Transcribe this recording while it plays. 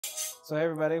So hey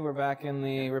everybody, we're back in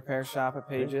the repair shop at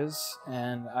Pages,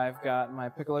 and I've got my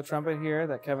Piccolo trumpet here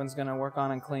that Kevin's going to work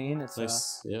on and clean. It's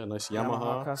nice, nice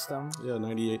Yamaha custom. Yeah,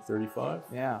 9835.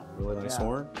 Yeah. Really nice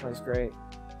horn. Plays great.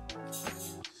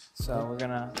 So we're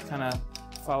going to kind of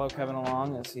follow Kevin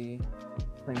along as he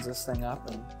cleans this thing up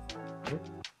and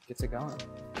gets it going.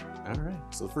 All right.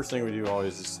 So the first thing we do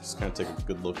always is just kind of take a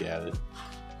good look at it.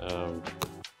 The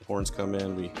horns come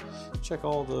in, we check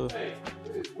all of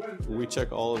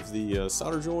the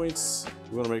solder joints.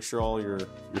 We want to make sure all your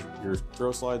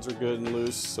throw slides are good and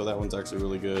loose, so that one's actually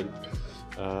really good.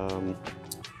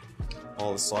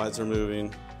 All the slides are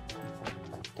moving.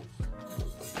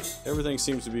 Everything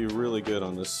seems to be really good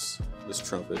on this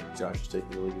trumpet. Josh is taking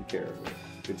really good care of it.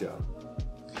 Good job.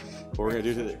 What we're gonna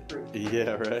do today?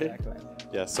 Yeah, right. Exactly.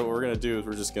 Yeah. So what we're gonna do is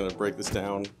we're just gonna break this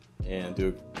down and do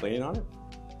a cleaning on it.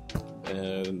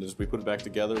 And as we put it back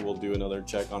together, we'll do another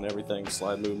check on everything,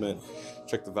 slide movement,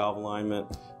 check the valve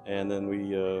alignment, and then we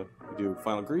do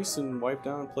final grease and wipe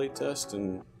down, plate test,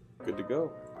 and good to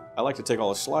go. I like to take all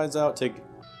the slides out, take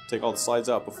all the slides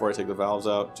out before I take the valves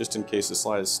out, just in case the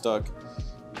slide is stuck.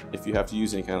 If you have to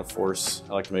use any kind of force,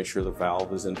 I like to make sure the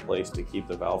valve is in place to keep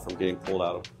the valve from getting pulled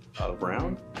out of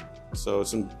round. So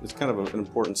it's kind of an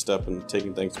important step in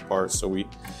taking things apart. So we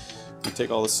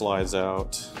take all the slides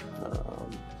out.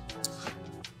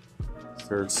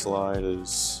 Third slide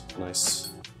is nice.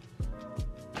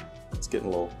 It's getting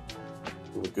a little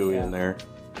gooey in there.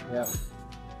 Yep.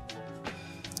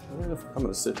 I'm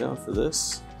gonna sit down for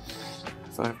this.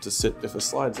 If a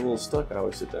slide's a little stuck, I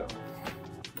always sit down.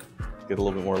 Get a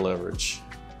little bit more leverage.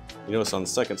 You notice on the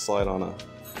second slide on a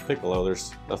Piccolo,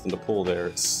 there's nothing to pull there.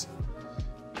 It's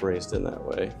raised in that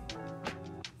way.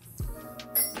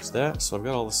 There's that. So I've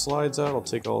got all the slides out. I'll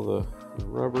take all the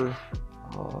rubber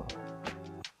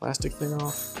plastic thing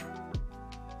off.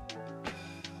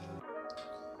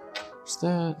 There's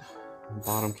that. And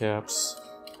bottom caps.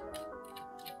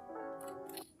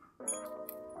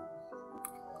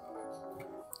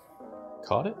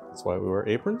 Caught it. That's why we wear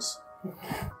aprons.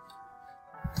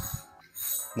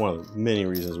 One of the many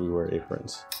reasons we wear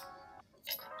aprons.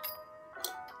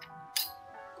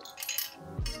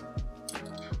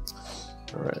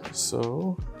 Alright,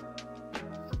 so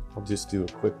I'll just do a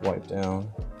quick wipe down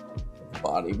of the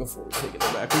body before we take it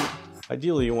back.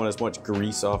 Ideally, you want as much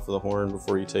grease off of the horn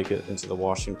before you take it into the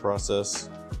washing process.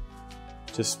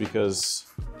 Just because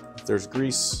if there's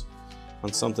grease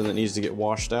on something that needs to get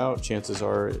washed out, chances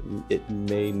are it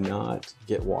may not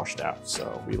get washed out.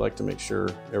 So we like to make sure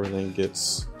everything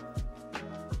gets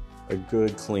a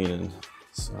good cleaning.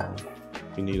 So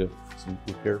you need some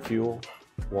repair fuel,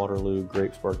 Waterloo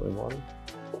grape sparkling water.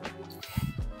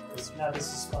 Now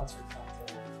this is sponsored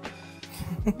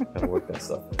content. Gotta work that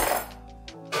stuff in.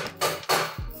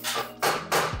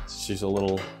 Just a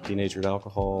little denatured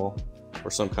alcohol or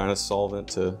some kind of solvent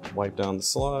to wipe down the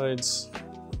slides.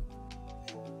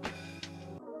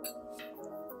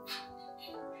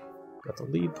 Got the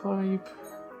lead pipe.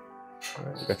 All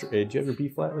right, you got your A. Do you have your B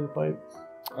flat lead pipe?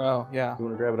 Oh, yeah. You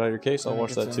want to grab it out of your case? I'll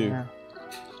wash that too. Here.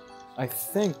 I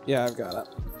think, yeah, I've got it.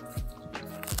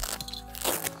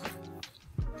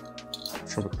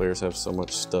 Trumpet players have so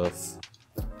much stuff.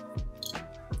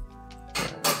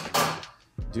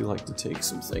 I do like to take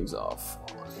some things off.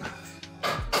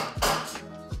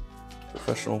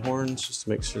 Professional horns, just to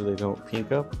make sure they don't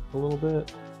pink up a little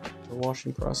bit in the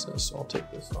washing process. So I'll take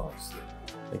this off.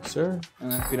 Thank you, sir.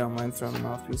 And if you don't mind throwing them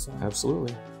off, please.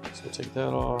 Absolutely. So we'll take that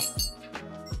off.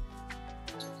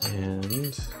 And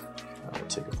I will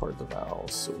take apart the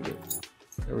valves so we get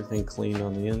everything clean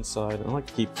on the inside. And I like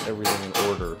to keep everything in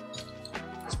order,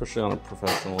 especially on a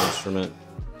professional instrument,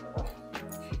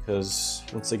 because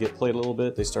once they get played a little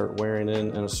bit, they start wearing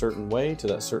in a certain way to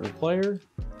that certain player.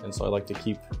 And so I like to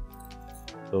keep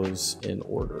those in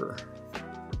order,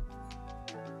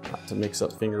 not to mix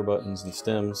up finger buttons and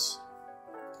stems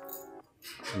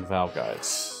and valve guides.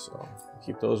 So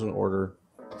keep those in order.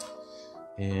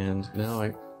 And now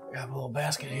I have a little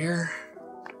basket here.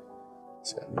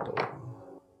 So I need to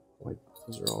wipe.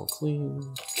 Those are all clean,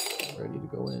 ready to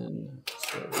go in.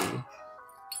 So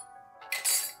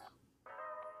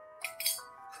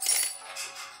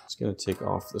just gonna take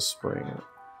off the spring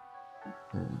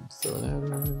and throw that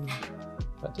in.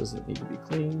 That doesn't need to be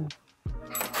clean.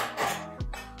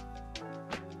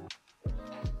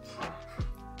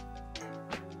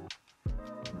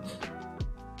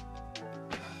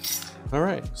 All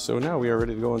right, so now we are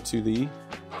ready to go into the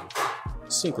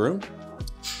sink room,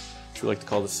 which we like to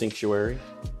call the sanctuary.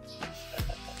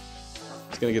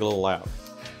 It's gonna get a little loud.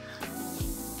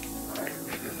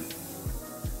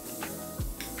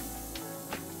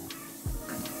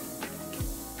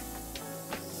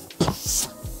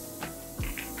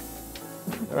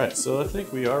 All right, so I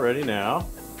think we are ready now.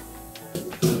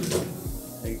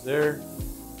 Things there.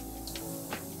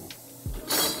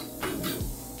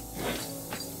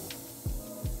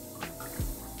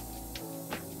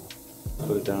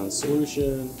 Put it down in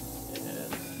solution,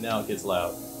 and now it gets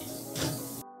loud.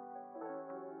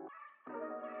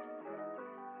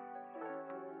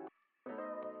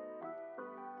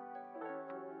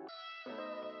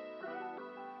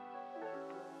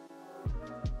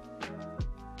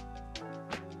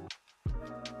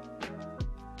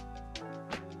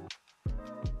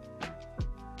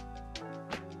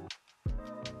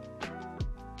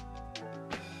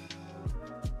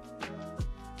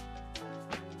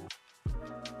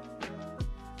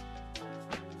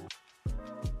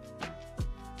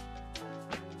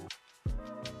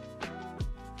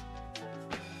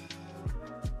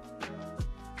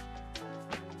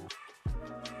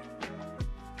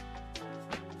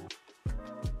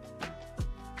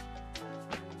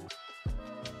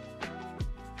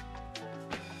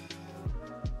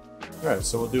 All right,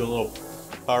 so we'll do a little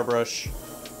power brush.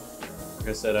 Like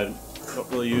I said, I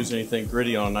don't really use anything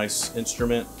gritty on a nice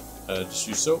instrument. Just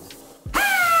use soap.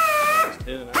 Just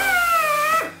in and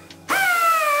out.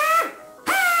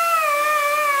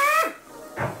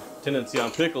 Tendency on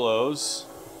piccolos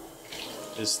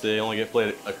is they only get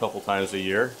played a couple times a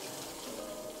year.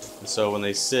 And so when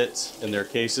they sit in their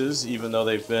cases, even though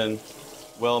they've been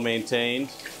well maintained,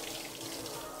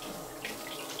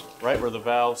 right where the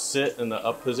valves sit in the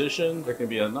up position, there can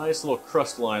be a nice little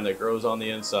crust line that grows on the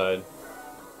inside.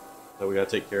 So we gotta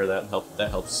take care of that, and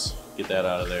that helps get that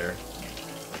out of there.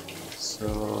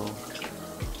 So,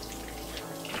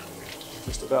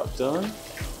 just about done.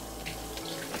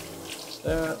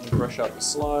 That, and brush out the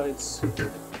slides.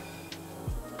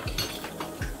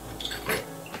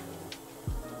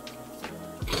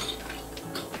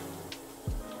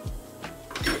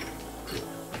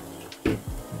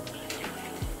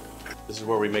 This is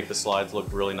where we make the slides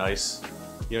look really nice.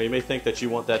 You know, you may think that you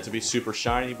want that to be super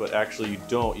shiny, but actually you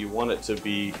don't. You want it to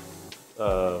be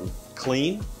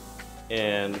clean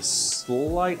and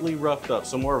slightly roughed up,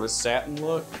 so more of a satin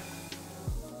look.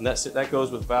 And that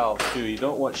goes with valves too. You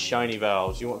don't want shiny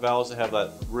valves. You want valves to have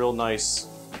that real nice,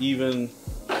 even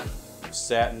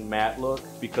satin matte look,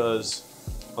 because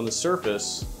on the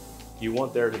surface, you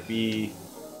want there to be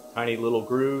tiny little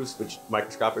grooves, which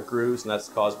microscopic grooves, and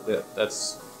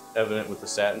that's evident with the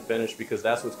satin finish, because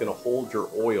that's what's going to hold your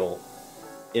oil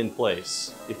in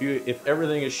place. If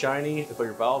everything is shiny, if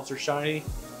your valves are shiny,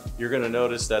 you're going to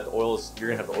notice that you're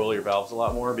going to have to oil your valves a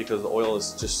lot more, because the oil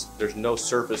is just, there's no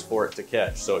surface for it to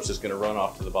catch, so it's just going to run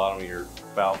off to the bottom of your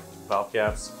valve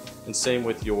caps. And same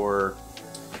with your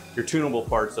tunable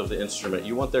parts of the instrument.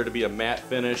 You want there to be a matte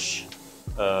finish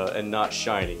and not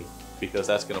shiny, because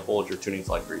that's going to hold your tuning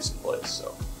slide grease in place.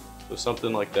 So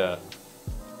something like that.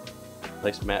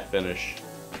 Nice matte finish.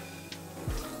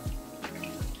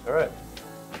 All right.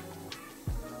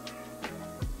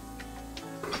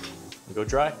 Go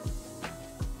dry.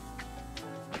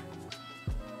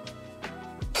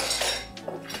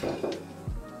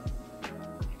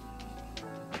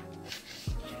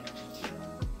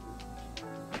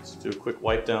 Let's do a quick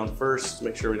wipe down first,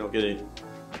 make sure we don't get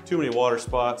too many water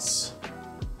spots.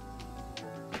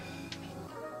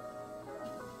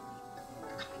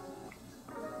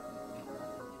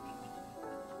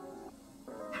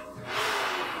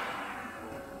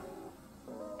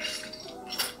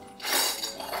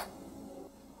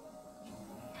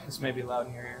 This may be loud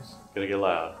in your ears. Gonna get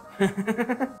loud.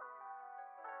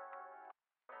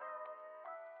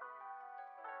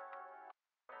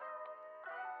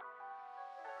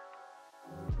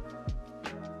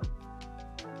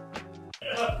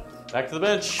 Back to the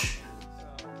bench.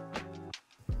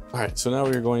 All right, so now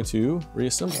we're going to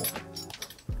reassemble.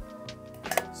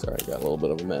 Sorry, I got a little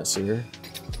bit of a mess here.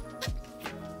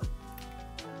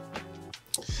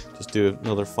 Just do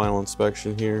another final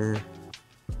inspection here.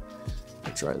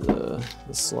 Try the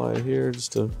slide here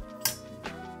just to,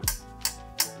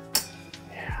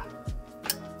 yeah,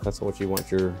 that's what you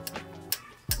want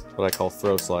what I call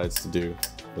throw slides to do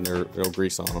when there's no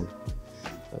grease on them.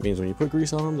 That means when you put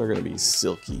grease on them, they're going to be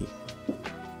silky.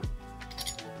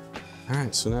 All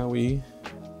right, so now we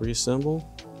reassemble.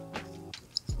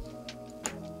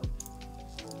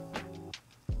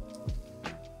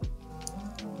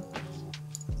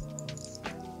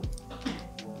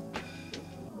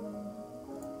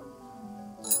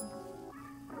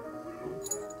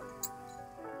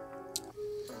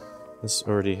 This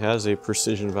already has a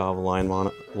precision valve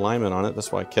alignment on it,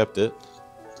 that's why I kept it.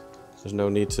 There's no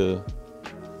need to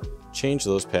change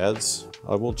those pads.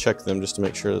 I will check them just to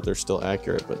make sure that they're still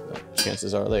accurate, but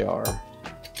chances are they are.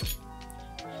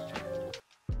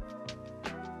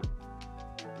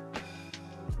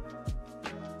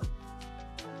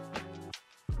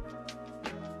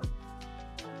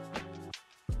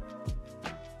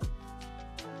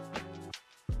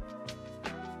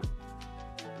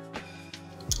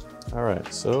 All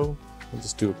right, so we'll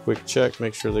just do a quick check,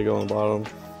 make sure they go on the bottom.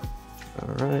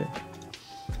 All right.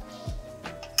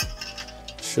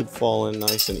 Should fall in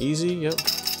nice and easy, yep,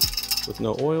 with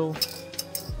no oil.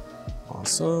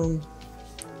 Awesome.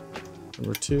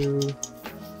 Number 2.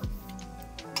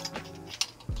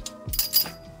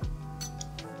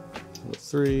 Number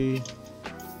 3.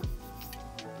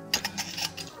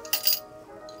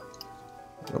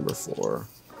 Number 4.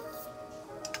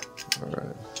 All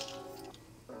right.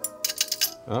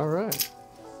 All right.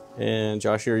 And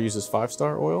Josh here uses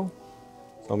 5-star oil.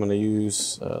 So I'm going to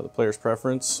use the player's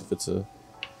preference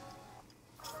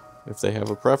if they have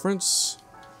a preference.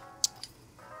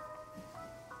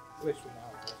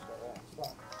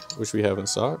 Which we have in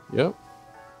stock. Yep.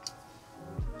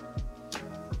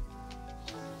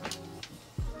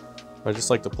 I just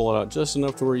like to pull it out just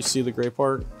enough to where you see the gray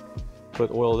part.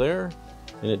 Put oil there,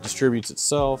 and it distributes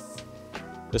itself.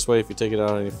 This way, if you take it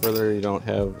out any further, you don't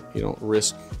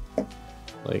risk,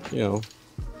 like, you know,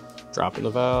 dropping the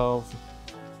valve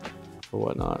or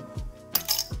whatnot.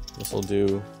 This will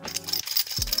do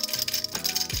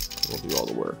all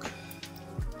the work.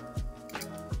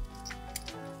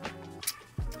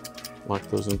 Lock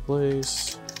those in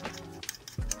place.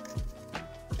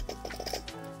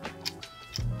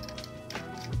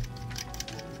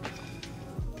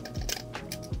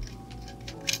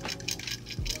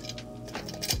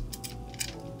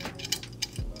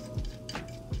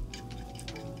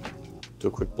 Do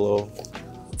a quick blow.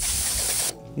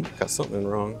 Got something in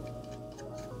wrong.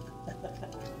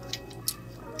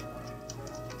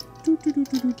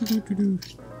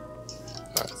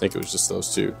 I think it was just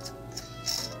those two.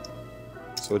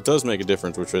 So it does make a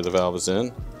difference which way the valve is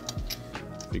in.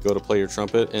 If you go to play your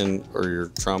trumpet or your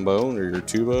trombone or your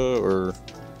tuba or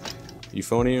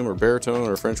euphonium or baritone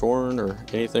or French horn or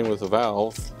anything with a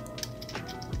valve,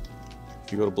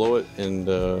 if you go to blow it and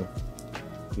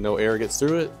no air gets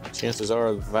through it, chances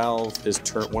are the valve is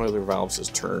one of the valves is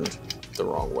turned the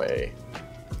wrong way.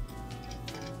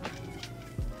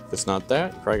 If it's not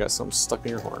that, you probably got something stuck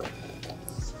in your horn.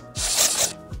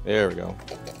 There we go.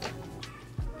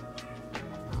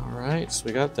 Alright, so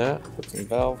we got that. Put some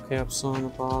valve caps on the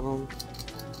bottom.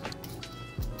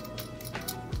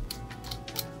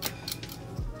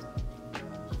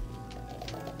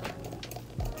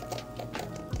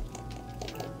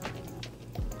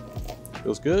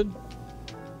 Feels good.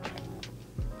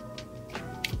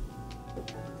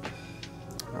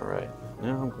 Alright,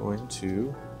 now I'm going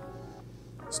to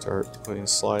start putting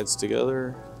slides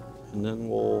together, and then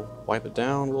we'll wipe it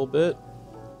down a little bit,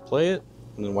 play it,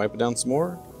 and then wipe it down some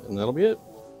more, and that'll be it.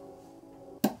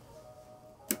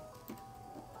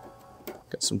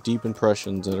 Got some deep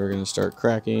impressions that are going to start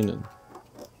cracking, and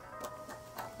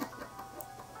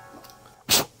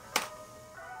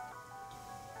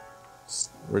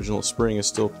original spring is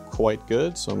still quite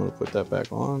good, so I'm going to put that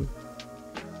back on.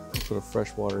 I'll put a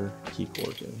freshwater key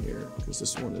cork in here because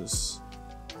this one is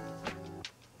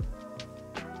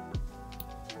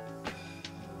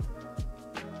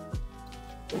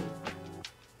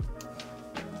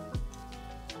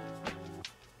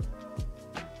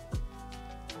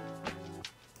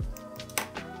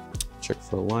check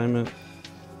for alignment.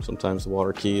 Sometimes the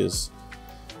water key is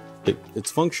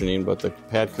it's functioning, but the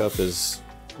pad cup is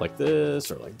like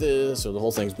this, or the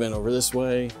whole thing's bent over this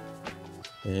way,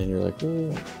 and you're like,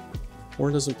 oh,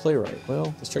 horn doesn't play right.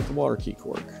 Well, let's check the water key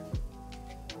cork.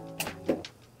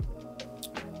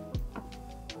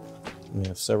 We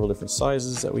have several different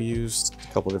sizes that we used,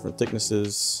 a couple different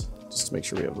thicknesses, just to make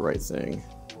sure we have the right thing.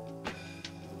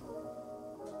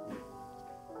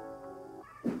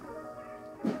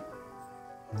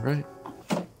 All right.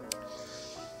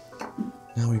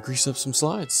 Now we grease up some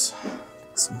slides.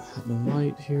 Got some Hepburn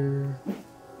light here.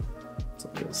 It's a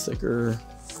little thicker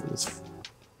for this.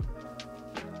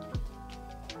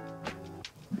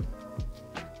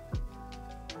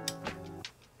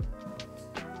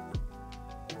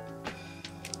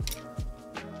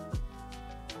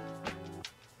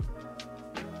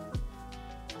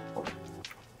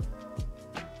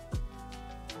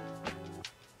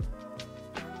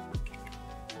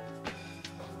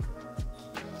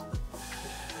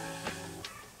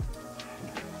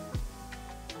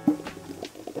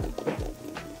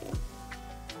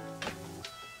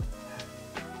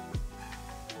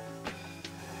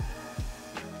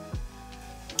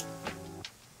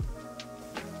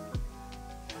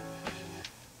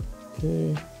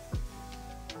 Okay,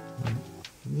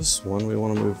 this one we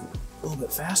want to move a little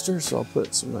bit faster, so I'll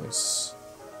put some nice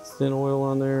thin oil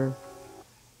on there.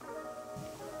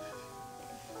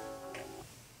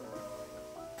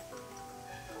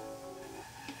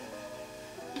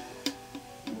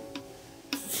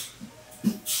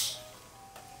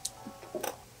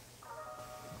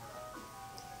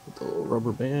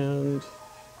 rubber band.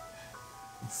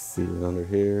 Feed it under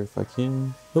here if I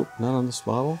can. Nope, not on this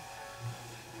bottle.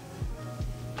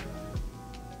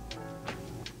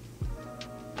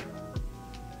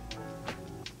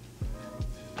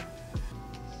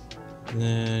 And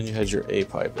then you had your A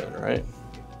pipe in, right?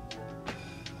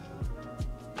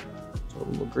 So a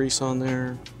little grease on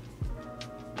there.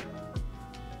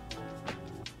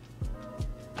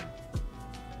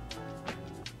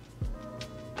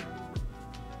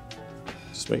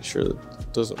 Just make sure that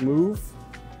it doesn't move.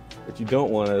 What you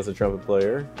don't want as a trumpet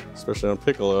player, especially on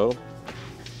Piccolo,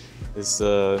 is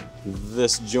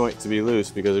this joint to be loose,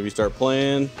 because if you start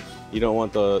playing, you don't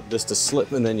want this to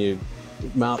slip and then you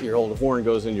mouth your old horn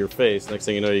goes into your face. Next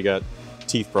thing you know, you got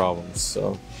teeth problems.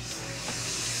 So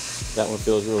that one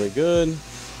feels really good.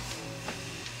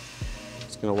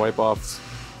 Just gonna wipe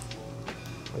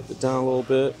it down a little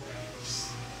bit.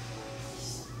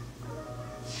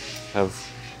 Have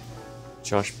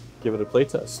Josh give it a play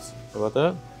test. How about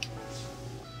that?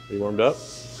 Are you warmed up?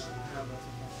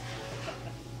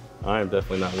 I am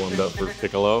definitely not warmed up for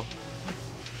Piccolo.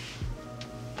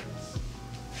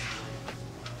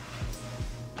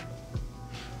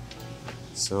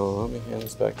 So let me hand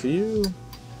this back to you.